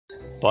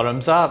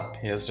Bottoms up,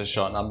 here's to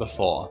shot number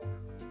 4.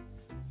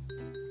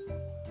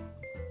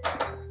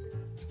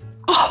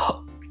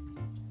 Oh,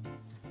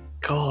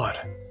 God.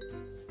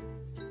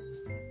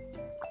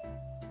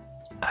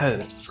 That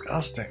is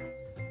disgusting.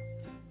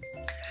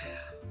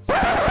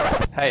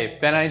 Hey,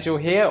 Ben Angel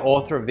here,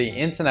 author of the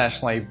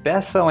internationally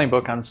best-selling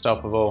book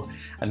Unstoppable,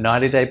 a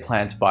 90-day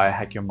plan to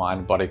biohack your mind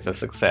and body for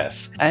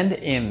success. And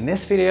in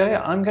this video,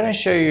 I'm going to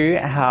show you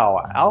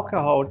how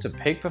alcohol to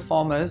peak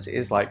performers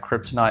is like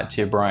kryptonite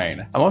to your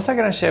brain. I'm also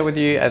going to share with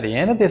you at the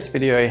end of this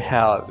video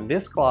how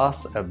this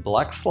glass of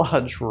black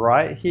sludge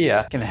right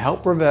here can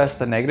help reverse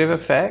the negative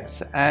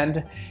effects,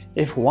 and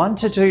if 1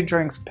 to 2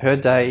 drinks per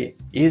day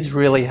is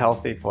really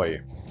healthy for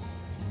you.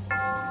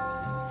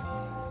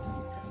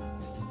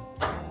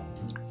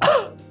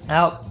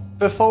 Now,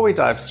 before we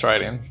dive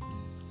straight in,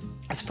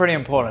 it's pretty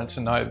important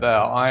to note that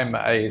I'm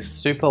a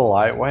super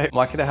lightweight. I'm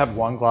lucky to have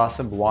 1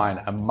 glass of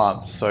wine a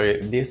month, so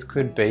this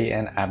could be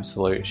an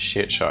absolute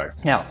shit show.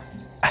 Now,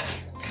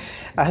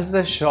 as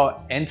the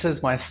shot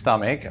enters my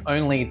stomach,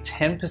 only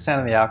 10%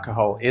 of the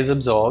alcohol is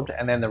absorbed,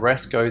 and then the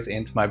rest goes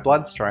into my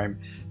bloodstream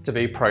to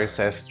be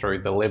processed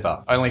through the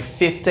liver. Only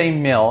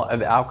 15 ml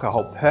of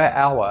alcohol per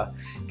hour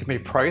can be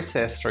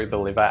processed through the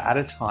liver at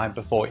a time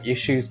before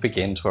issues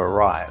begin to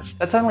arise.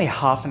 That's only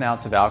half an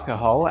ounce of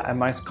alcohol, and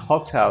most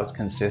cocktails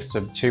consist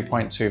of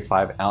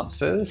 2.25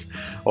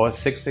 ounces or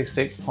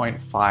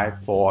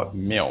 66.54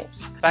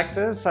 mils.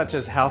 Factors such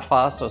as how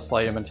fast or slow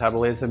your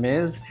metabolism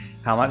is,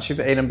 how much you've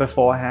eaten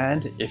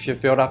beforehand, if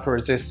you've built up a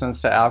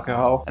resistance to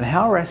alcohol, and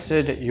how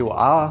rested you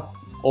are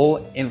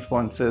all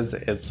influences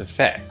its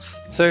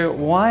effects. So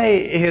why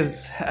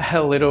is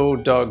a little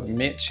dog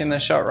Mitch in the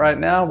shot right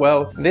now?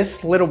 Well,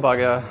 this little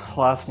bugger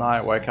last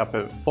night woke up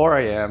at 4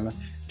 AM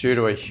due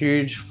to a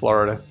huge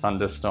Florida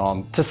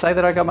thunderstorm. To say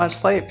that I got much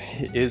sleep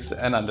is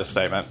an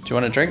understatement. Do you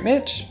want a drink,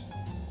 Mitch?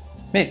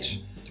 Mitch,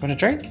 do you want a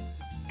drink?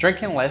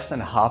 Drinking less than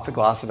half a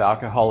glass of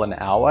alcohol an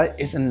hour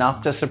is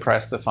enough to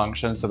suppress the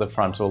functions of the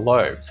frontal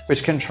lobes,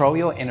 which control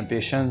your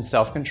inhibition,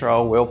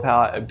 self-control,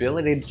 willpower,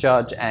 ability to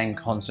judge, and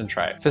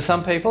concentrate. For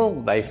some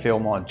people, they feel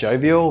more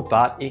jovial,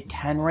 but it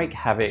can wreak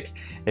havoc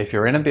if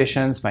your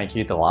inhibitions make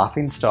you the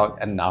laughing stock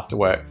at an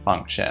after-work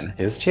function.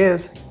 Here's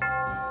cheers.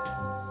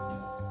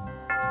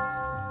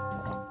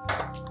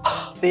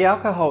 The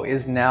alcohol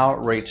is now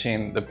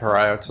reaching the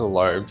parietal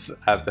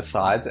lobes at the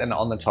sides and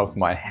on the top of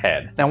my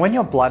head. Now, when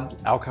your blood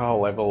alcohol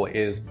level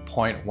is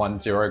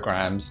 0.10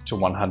 grams to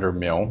 100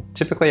 ml,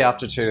 typically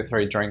after 2 to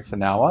 3 drinks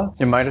an hour,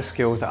 your motor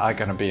skills are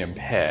going to be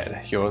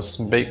impaired. Your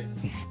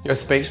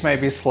speech may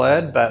be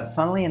slurred, but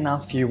funnily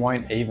enough, you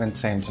won't even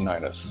seem to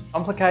notice.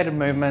 Complicated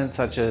movements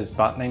such as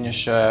buttoning your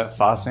shirt,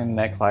 fastening the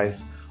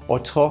necklace, or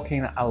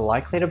talking are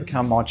likely to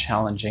become more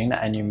challenging,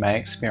 and you may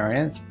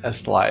experience a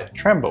slight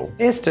tremble.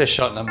 Here's to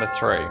shot number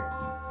 3.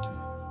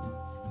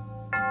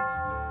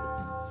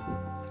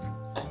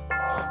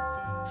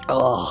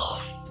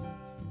 Ugh.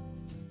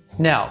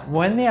 Now,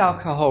 when the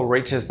alcohol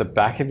reaches the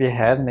back of your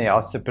head and the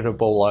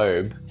occipital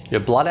lobe, your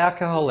blood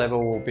alcohol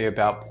level will be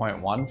about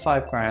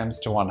 0.15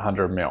 grams to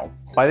 100 ml.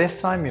 By this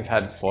time, you've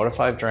had 4 to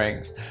 5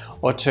 drinks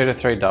or 2 to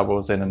 3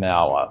 doubles in an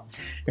hour.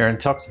 Your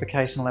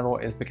intoxication level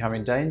is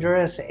becoming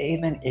dangerous,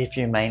 even if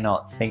you may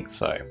not think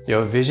so.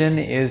 Your vision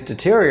is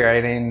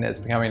deteriorating, it's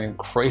becoming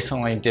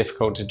increasingly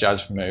difficult to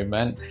judge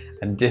movement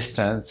and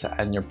distance,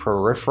 and your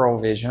peripheral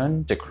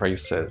vision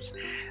decreases.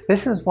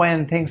 This is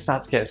when things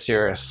start to get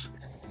serious.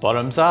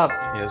 Bottoms up,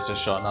 here's to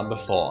shot number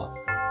 4.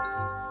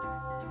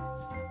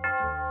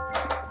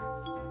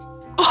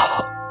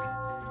 Oh,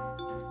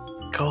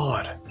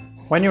 God.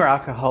 When your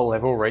alcohol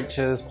level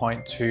reaches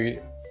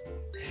 0.20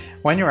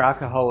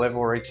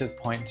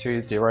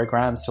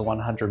 grams to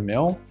 100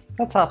 ml,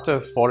 that's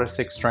after 4 to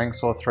 6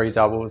 drinks or 3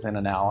 doubles in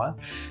an hour,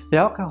 the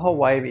alcohol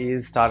wave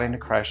is starting to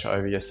crash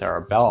over your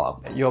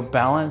cerebellum. Your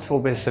balance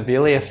will be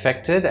severely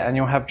affected and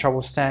you'll have trouble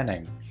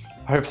standing.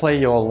 Hopefully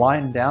you're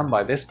lying down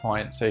by this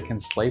point so you can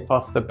sleep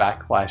off the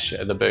backlash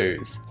of the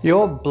booze.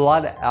 Your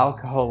blood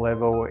alcohol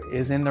level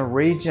is in the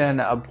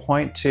region of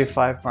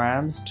 0.25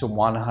 grams to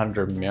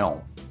 100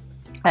 ml.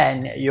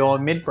 And your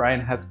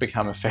midbrain has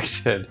become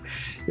affected.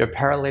 You're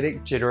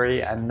paralytic,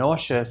 jittery, and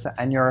nauseous,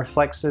 and your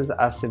reflexes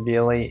are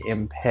severely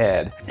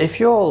impaired. If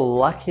you're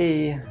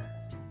lucky,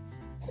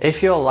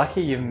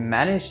 you've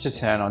managed to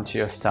turn onto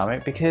your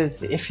stomach,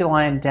 because if you're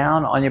lying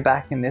down on your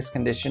back in this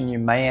condition, you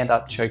may end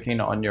up choking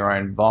on your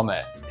own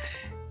vomit.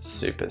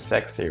 Super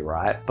sexy,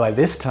 right? By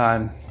this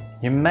time,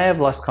 you may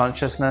have lost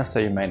consciousness, so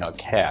you may not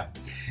care,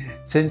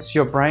 since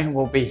your brain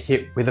will be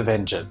hit with a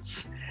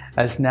vengeance,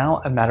 as now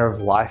a matter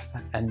of life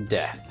and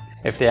death.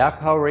 If the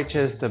alcohol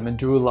reaches the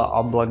medulla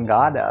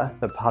oblongata,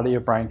 the part of your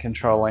brain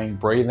controlling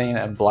breathing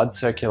and blood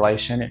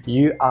circulation,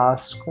 you are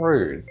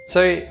screwed.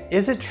 So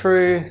is it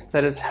true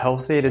that it's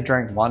healthy to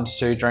drink 1 to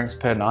 2 drinks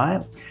per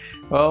night?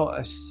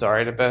 Well,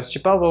 sorry to burst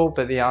your bubble,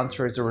 but the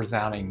answer is a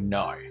resounding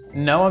no.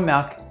 No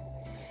amount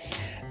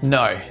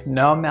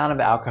of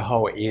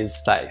alcohol is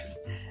safe.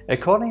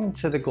 According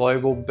to the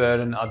Global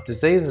Burden of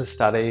Diseases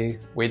study,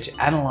 which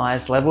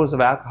analysed levels of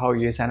alcohol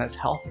use and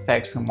its health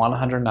effects in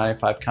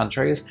 195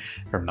 countries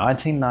from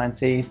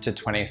 1990 to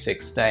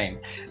 2016,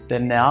 they're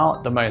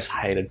now the most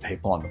hated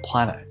people on the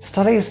planet.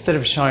 Studies that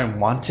have shown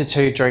 1 to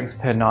 2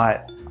 drinks per night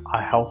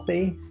are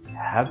healthy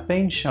have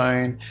been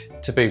shown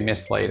to be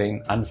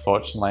misleading,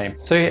 unfortunately.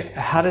 So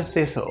how does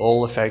this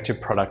all affect your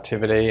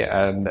productivity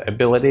and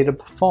ability to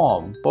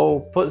perform? Well,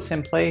 put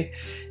simply,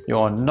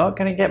 you're not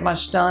going to get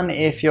much done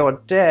if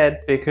you're dead,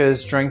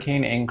 because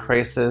drinking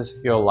increases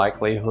your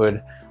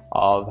likelihood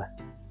of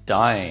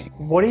dying.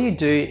 What do you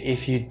do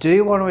if you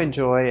do want to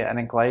enjoy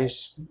an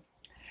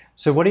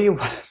So what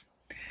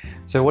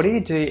do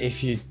you do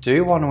if you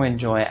do want to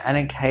enjoy an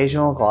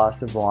occasional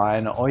glass of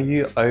wine, or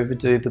you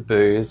overdo the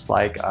booze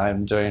like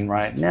I'm doing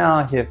right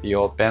now here for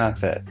your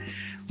benefit?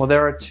 Well,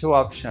 there are 2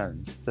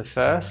 options. The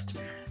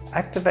first,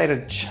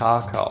 activated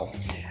charcoal.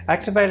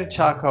 Activated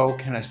charcoal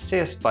can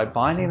assist by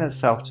binding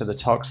itself to the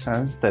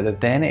toxins that are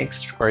then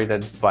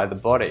excreted by the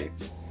body.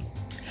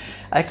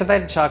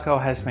 Activated charcoal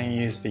has been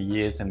used for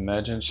years in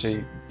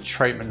emergency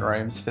treatment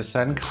rooms for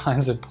certain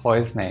kinds of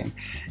poisoning,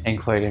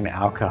 including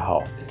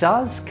alcohol. It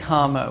does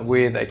come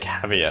with a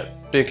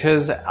caveat.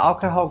 Because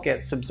alcohol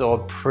gets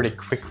absorbed pretty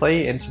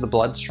quickly into the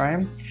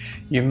bloodstream,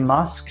 you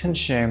must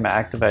consume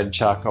activated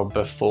charcoal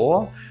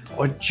before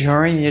or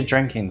during your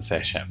drinking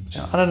session.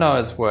 I don't know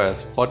what's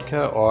worse,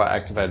 vodka or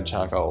activated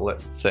charcoal.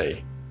 Let's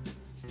see.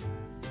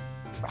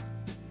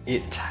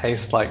 It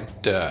tastes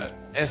like dirt.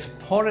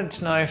 It's important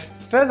to know,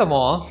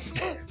 furthermore,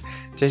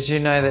 did you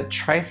know that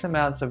trace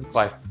amounts of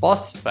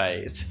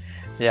glyphosate,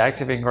 the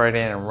active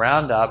ingredient in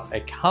Roundup, a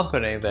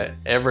company that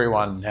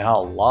everyone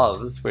now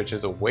loves, which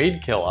is a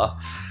weed killer,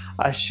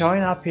 are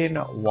showing up in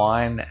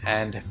wine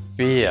and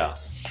beer?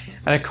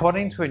 And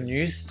according to a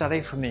new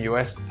study from the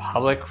US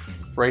Public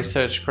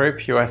Research Group,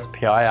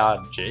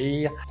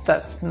 USPIRG,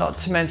 that's not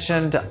to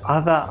mention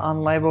other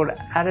unlabeled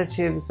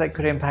additives that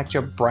could impact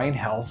your brain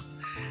health,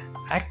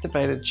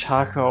 activated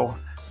charcoal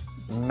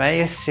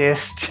may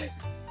assist,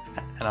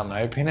 and I'm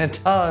hoping it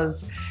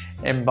does,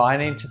 in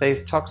binding to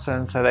these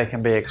toxins so they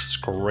can be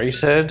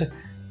excreted,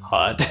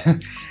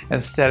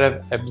 instead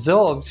of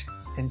absorbed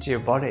into your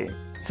body.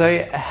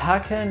 So how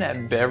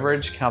can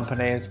beverage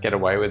companies get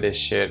away with this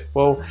shit?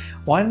 Well,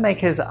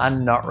 winemakers are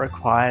not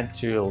required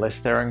to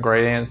list their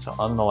ingredients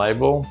on the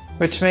label,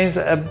 which means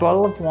a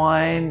bottle of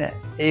wine,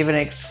 even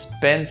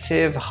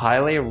expensive,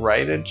 highly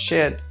rated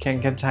shit,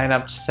 can contain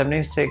up to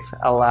 76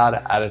 allowed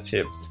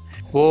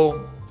additives.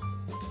 Well,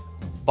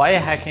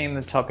 biohacking,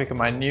 the topic of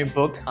my new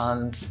book,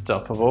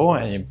 Unstoppable,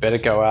 and you better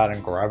go out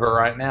and grab it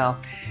right now,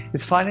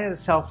 is finding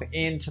itself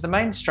into the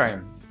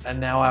mainstream and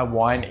now our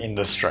wine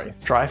industry.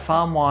 Dry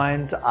farm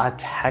wines are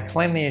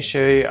tackling the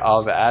issue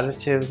of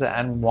additives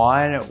and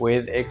wine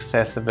with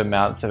excessive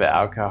amounts of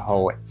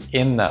alcohol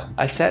in them.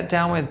 I sat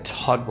down with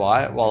Todd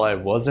White while I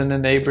wasn't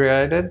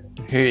inebriated,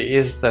 who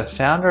is the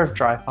founder of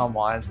Dry Farm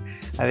Wines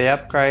at the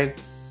Upgrade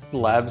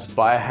Labs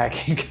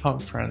Biohacking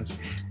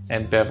Conference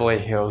in Beverly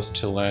Hills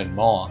to learn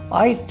more.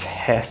 I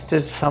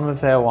tested some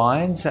of their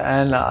wines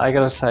and I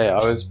gotta say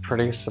I was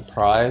pretty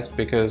surprised,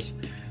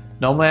 because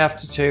normally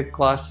after 2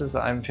 glasses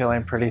I'm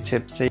feeling pretty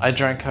tipsy. I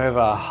drank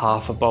over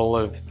half a bottle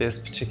of this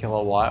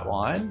particular white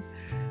wine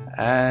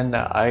and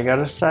I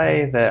gotta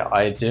say that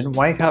I didn't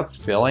wake up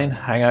feeling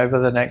hangover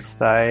the next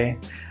day.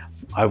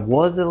 I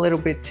was a little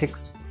bit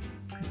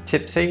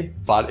tipsy,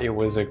 but it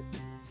was a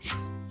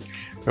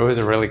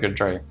really good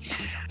drink.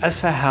 As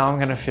for how I'm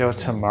going to feel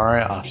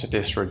tomorrow after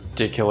this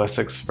ridiculous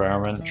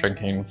experiment,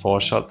 drinking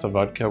 4 shots of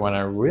vodka when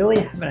I really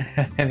haven't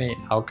had any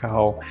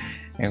alcohol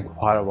in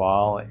quite a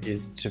while,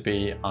 is to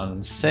be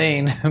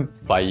unseen,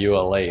 by you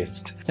at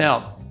least.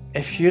 Now,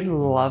 if you'd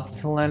love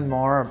to learn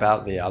more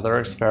about the other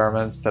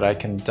experiments that I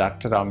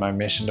conducted on my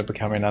mission to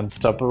becoming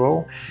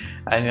unstoppable,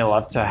 and you'd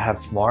love to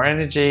have more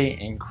energy,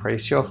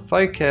 increase your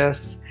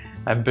focus,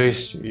 and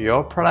boost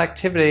your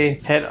productivity,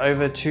 head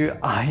over to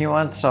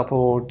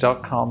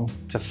areyouunstoppable.com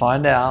to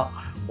find out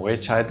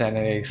which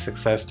identity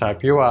success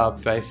type you are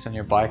based on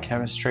your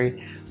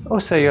biochemistry,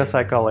 also your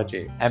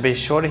psychology. And be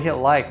sure to hit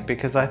like,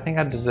 because I think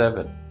I deserve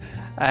it.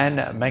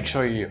 And make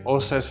sure you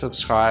also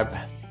subscribe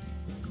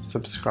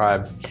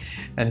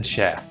and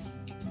share.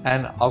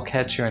 And I'll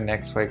catch you in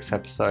next week's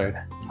episode,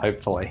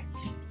 hopefully.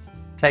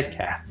 Take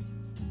care.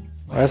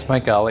 Where's my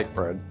garlic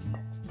bread?